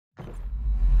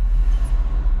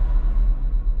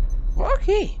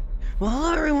Okay. Well,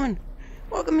 hello everyone.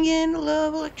 Welcome again to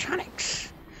Love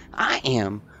Electronics. I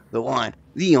am the one,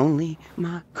 the only,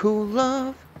 my cool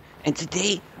love. And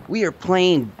today we are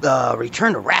playing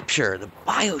Return to Rapture, the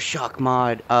Bioshock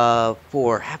mod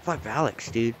for Half-Life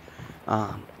Alyx, dude.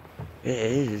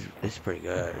 It's pretty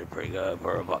good. Pretty good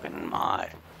for a fucking mod.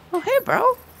 Oh, hey,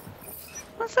 bro.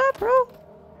 What's up, bro?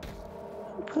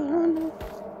 I wanna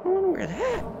wear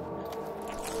that.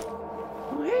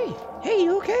 Oh, hey. Hey,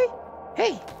 you okay?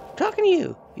 Hey, talking to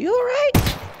you. You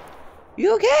alright?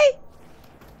 You okay?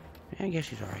 I guess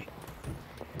he's alright.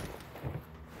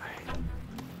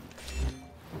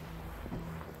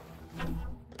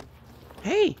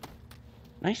 Hey,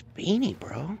 nice beanie,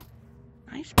 bro.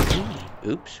 Nice beanie.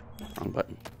 Oops, wrong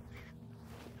button.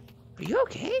 Are you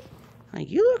okay? Like,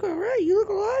 you look alright. You look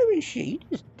alive and shit. You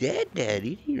just dead.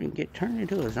 You didn't even get turned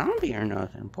into a zombie or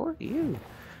nothing. Poor you.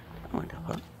 Oh, what the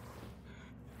fuck?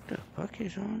 What the fuck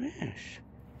is all this?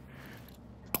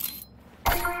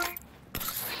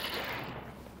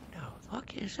 The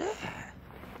fuck is that?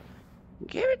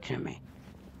 Give it to me.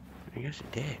 I guess it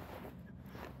did.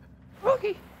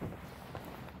 Okay.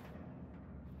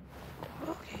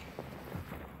 Okay.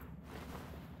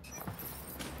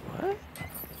 What?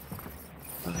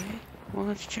 Okay. Well,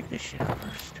 let's check this shit out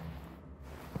first.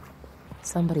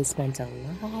 Somebody spent a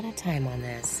lot of time on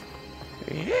this.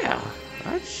 Yeah,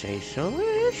 I'd say so. Look at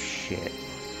this shit.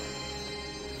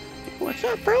 What's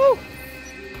up, bro?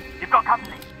 You've got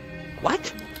company.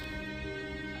 What?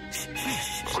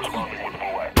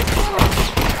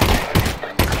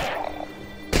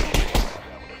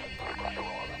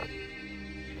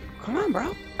 Come on,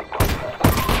 bro.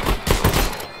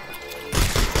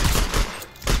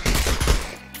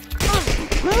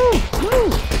 Move!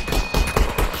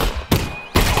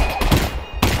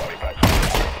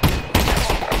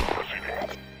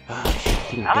 Oh,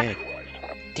 shit, I'm dead.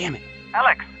 Damn it.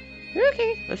 Alyx!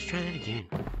 Okay, let's try that again.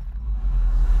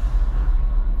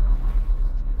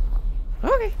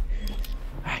 Okay.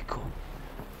 Alright, cool.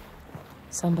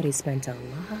 Somebody spent a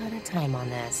lot of time on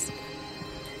this.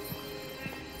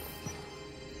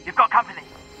 You've got company.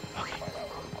 Okay.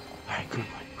 Alright, come on.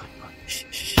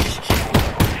 Shh.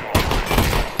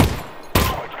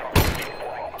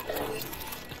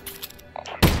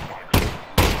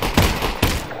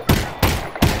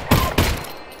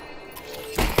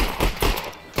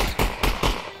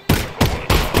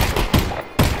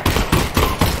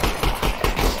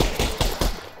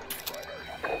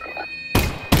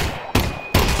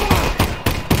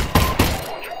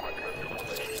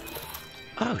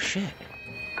 Oh, shit.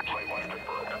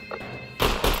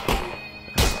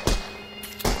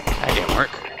 That didn't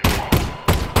work.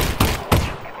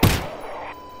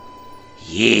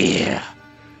 Yeah!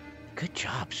 Good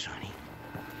job, Sonny.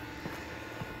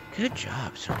 Good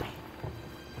job, Sonny.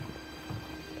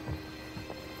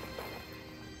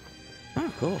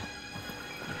 Oh, cool.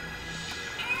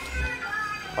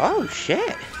 Oh,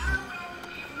 shit.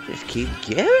 Just keep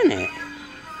giving it.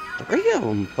 3 of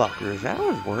them fuckers. That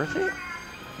was worth it.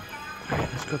 Alright,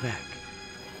 let's go back.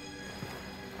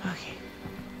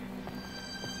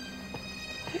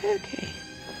 Okay.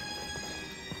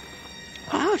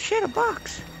 Oh shit, a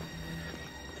box.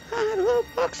 Ah, the little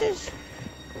boxes.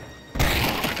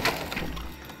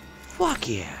 Fuck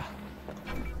yeah.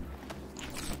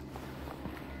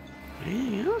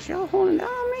 Anything else y'all holding down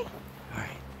on me?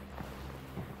 Alright.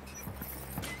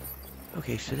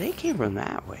 Okay, so they came from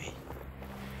that way.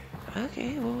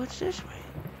 Okay, well, what's this way?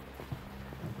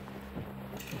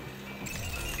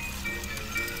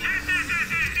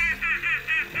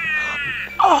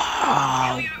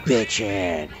 Oh,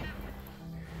 bitchin'.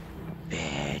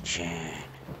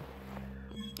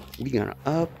 We gonna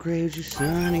upgrade you,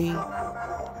 Sonny.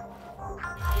 Oh,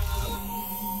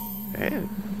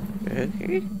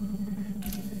 okay.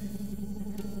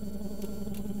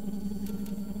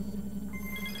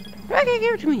 Okay,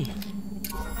 give it to me.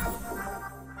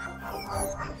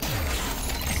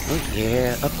 Oh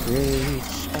yeah,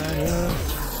 upgrades.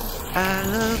 I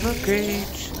love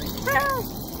upgrades.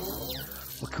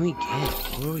 What can we get?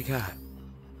 What do we got?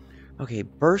 Okay,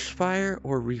 burst fire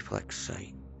or reflex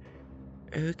sight.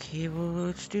 Okay, well,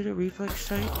 let's do the reflex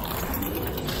sight.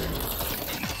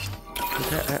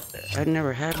 I've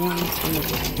never had one in a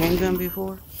handgun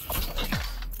before.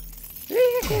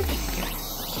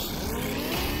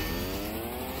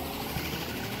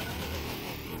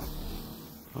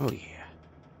 Oh yeah.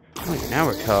 Oh, now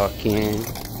we're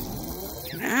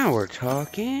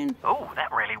talking. Oh,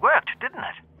 that really worked, didn't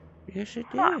it? Yes, it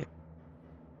did.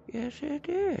 Yes, it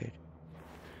did.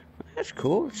 That's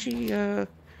cool. She taught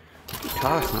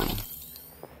something.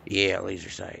 Yeah, laser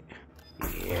sight.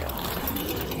 Yeah.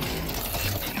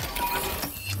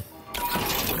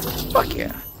 Fuck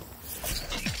yeah.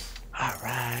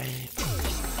 Alright.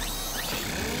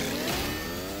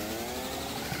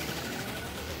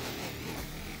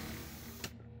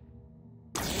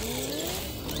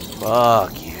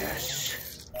 Fuck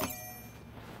yes.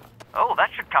 Oh, that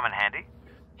should come in handy.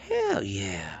 Hell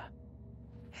yeah.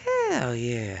 Hell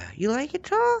yeah. You like it,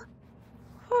 Tar?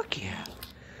 Fuck yeah.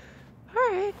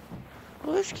 Alright.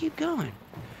 Well, let's keep going.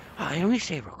 Alright, let me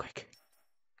save real quick.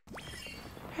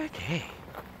 Okay.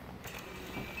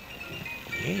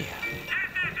 Yeah.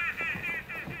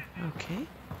 Okay.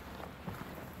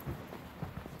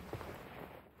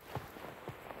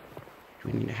 Do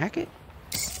we need to hack it?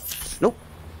 Nope.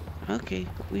 Okay,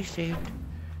 we saved.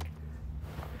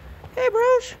 Hey,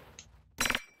 bros.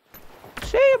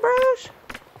 See ya, bros.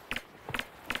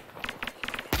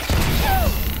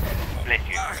 Bless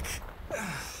you.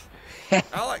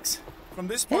 Alyx, from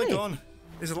this point on,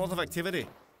 there's a lot of activity.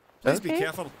 Please be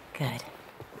careful. Good.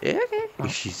 Yeah, okay.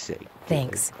 She's sick.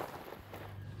 Thanks.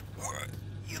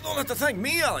 You don't have to thank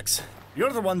me, Alyx.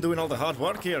 You're the one doing all the hard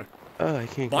work here. Oh, I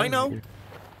can't go Bye now. here.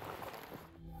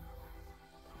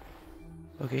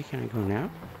 Okay, can I go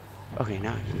now? Okay,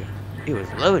 now I can go. It was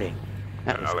loading.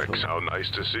 That was Alyx, cool. how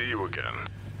nice to see you again.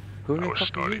 Who I the was fuck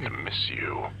are starting you? to miss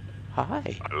you. Hi.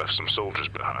 I left some soldiers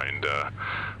behind.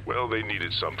 Well, they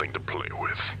needed something to play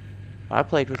with. I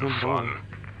played with him. Fun.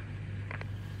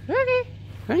 Okay.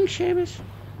 Thanks, Seamus.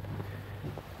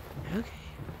 Okay.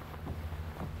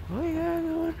 What you got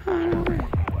going on over here?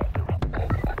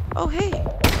 Oh, hey.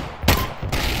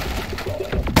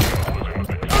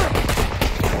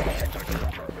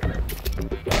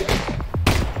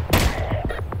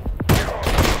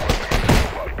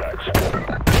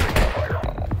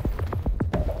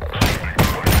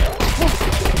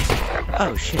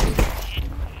 Oh, shit.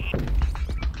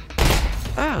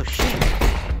 Oh, shit.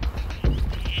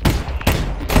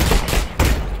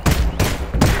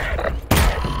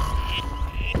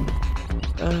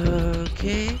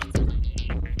 Okay.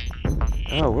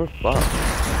 Oh, we're fucked.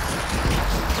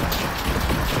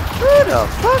 Who the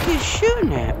fuck is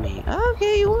shooting at me?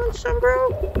 Okay, you want some,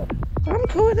 bro? I'm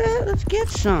cool with that. Let's get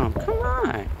some. Come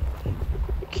on.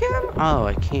 Come. Oh,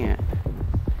 I can't.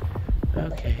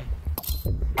 Okay.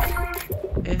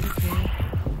 Okay.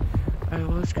 Alright,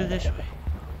 well, let's go this way.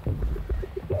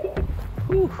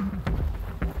 Whew.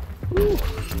 Whew.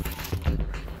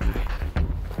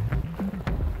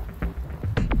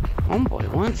 Homeboy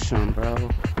wants some, bro.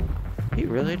 He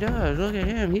really does. Look at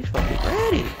him. He's fucking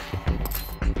ready.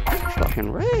 He's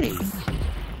fucking ready.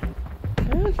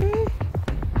 Okay.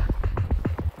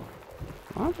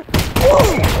 Whoa!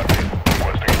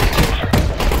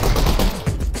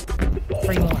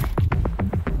 3 more.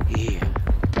 Yeah.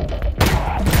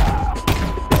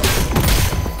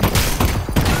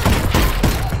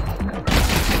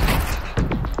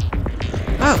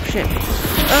 Oh, shit.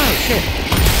 Oh, shit.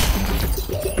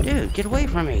 Dude, get away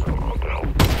from me.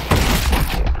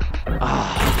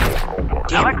 Ah,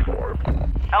 damn Alyx? it.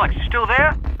 Alyx, you still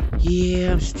there?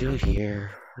 Yeah, I'm still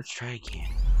here. Let's try again.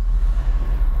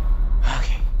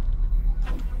 Okay.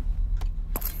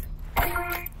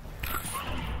 Alright,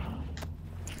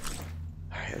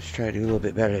 let's try to do a little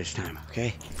bit better this time,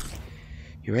 okay?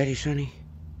 You ready, Sonny?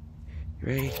 You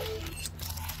ready?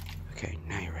 Okay,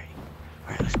 now you're ready.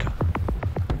 Alright, let's go.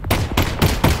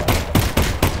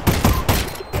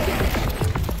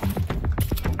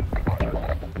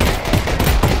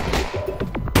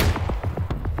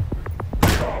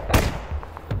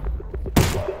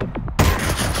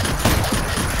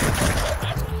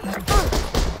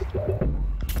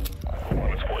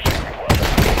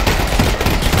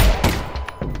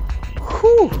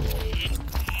 Whew.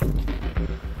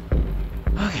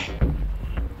 Okay.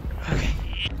 Okay.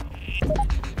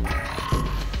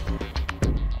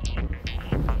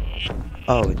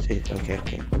 Oh, it's okay,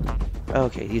 okay.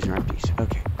 Okay, these are empties.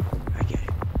 Okay. I get it.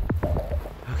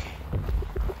 Okay.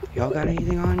 Y'all got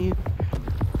anything on you?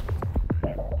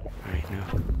 Alright, no.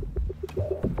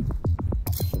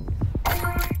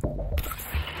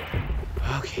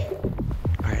 Okay.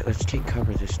 Alright, let's take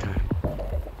cover this time.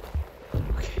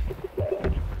 Okay.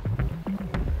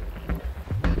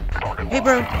 Hey,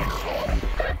 bro.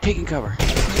 Taking cover.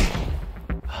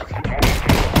 Okay.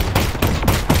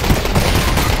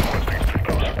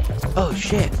 Oh,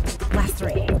 shit. Last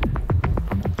 3.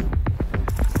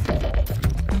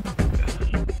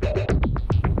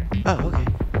 Oh, okay.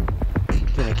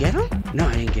 Did I get him? No,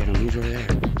 I didn't get him. He's over there.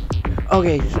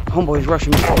 Okay, homeboy's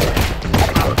rushing me.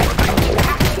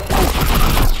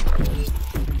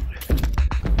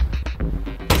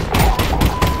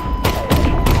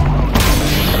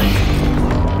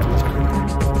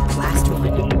 Last one.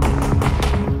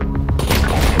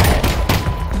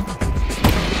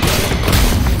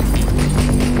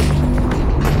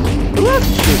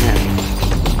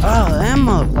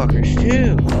 motherfuckers,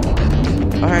 too.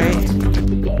 Alright.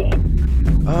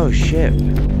 Oh, shit. How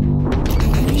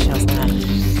many shells left?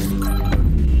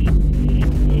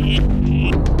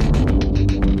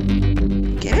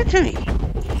 Give it to me.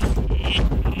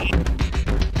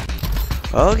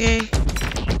 Okay.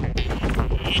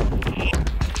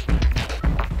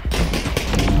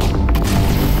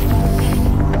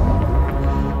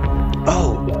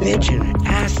 Oh, bitch, an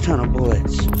ass ton of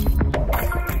bullets.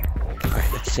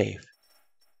 Alright, let's save.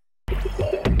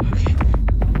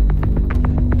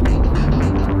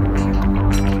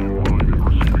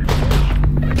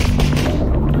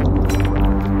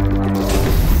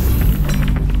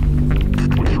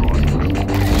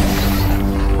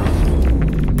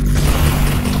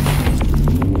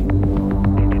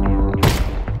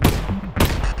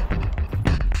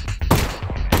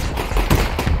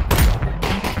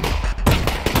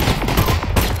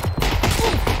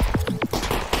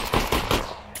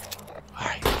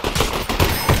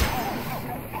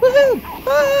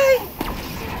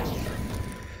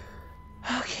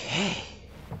 Okay.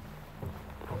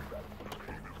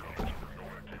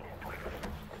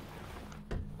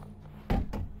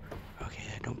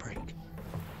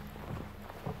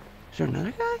 Is there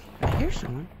another guy? I hear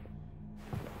someone.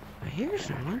 I hear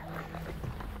someone.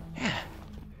 Yeah.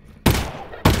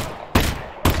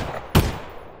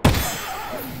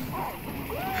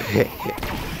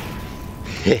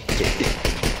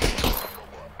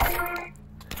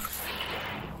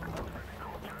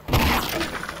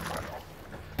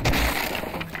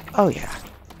 Oh yeah.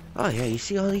 Oh yeah, you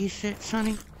see all these shit,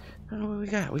 Sonny? Oh, what we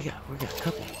got? We got a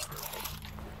couple.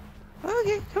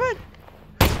 Okay, come on.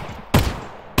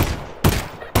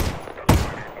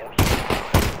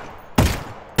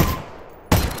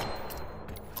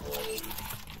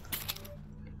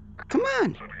 Come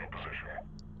on!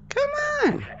 Come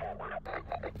on!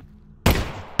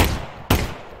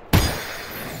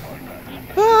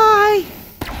 Bye!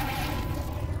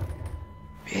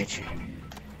 Bitch.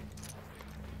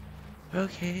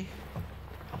 Okay.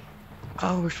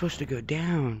 Oh, we're supposed to go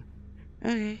down.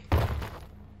 Okay.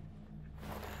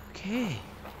 Okay.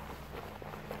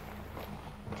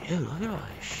 Dude, look at all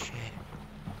this shit.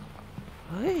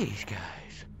 Look at these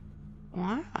guys.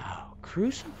 Wow.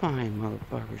 Crucifying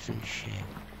motherfuckers and shit.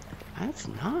 That's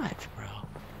nuts, bro.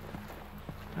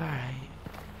 Alright.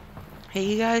 Hey,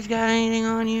 you guys got anything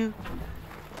on you?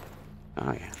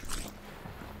 Oh, yeah.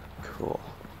 Cool.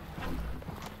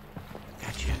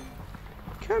 Gotcha.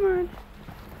 Come on.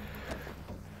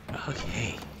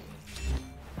 Okay.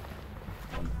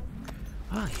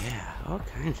 Oh, yeah. All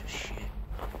kinds of shit.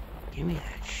 Give me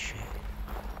that shit.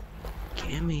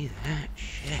 Give me that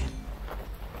shit.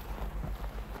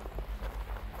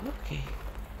 Okay.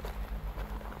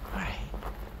 Alright.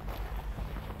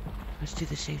 Let's do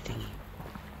the safe thingy.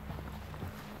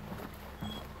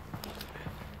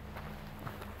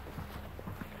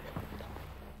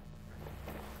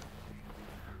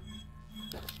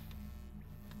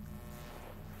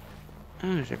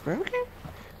 Oh, is it broken?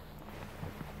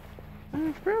 Oh,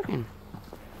 it's broken.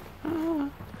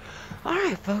 Oh.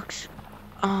 Alright, folks.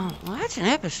 Well, that's an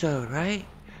episode, right?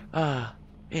 Yeah,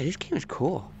 this game is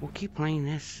cool. We'll keep playing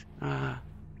this,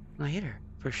 later.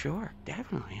 For sure.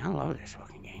 Definitely. I love this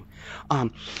fucking game.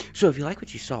 So if you like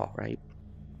what you saw, right?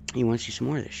 You want to see some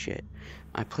more of this shit.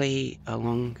 I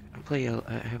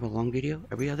have a long video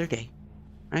every other day,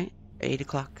 right? 8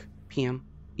 o'clock p.m.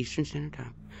 Eastern Standard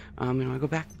Time. And I go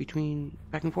back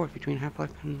and forth between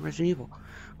Half-Life and Resident Evil.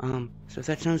 So if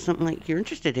that sounds something like you're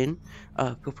interested in,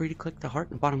 feel free to click the heart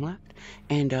in the bottom left.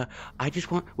 And, I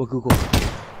just want what Google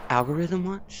algorithm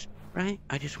wants, right?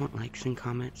 I just want likes and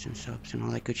comments and subs and all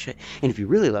that good shit. And if you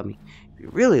really love me,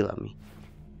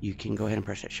 you can go ahead and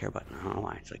press that share button. I don't know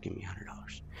why, it's like giving me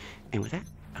 $100. And with that,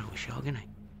 I wish you all good night.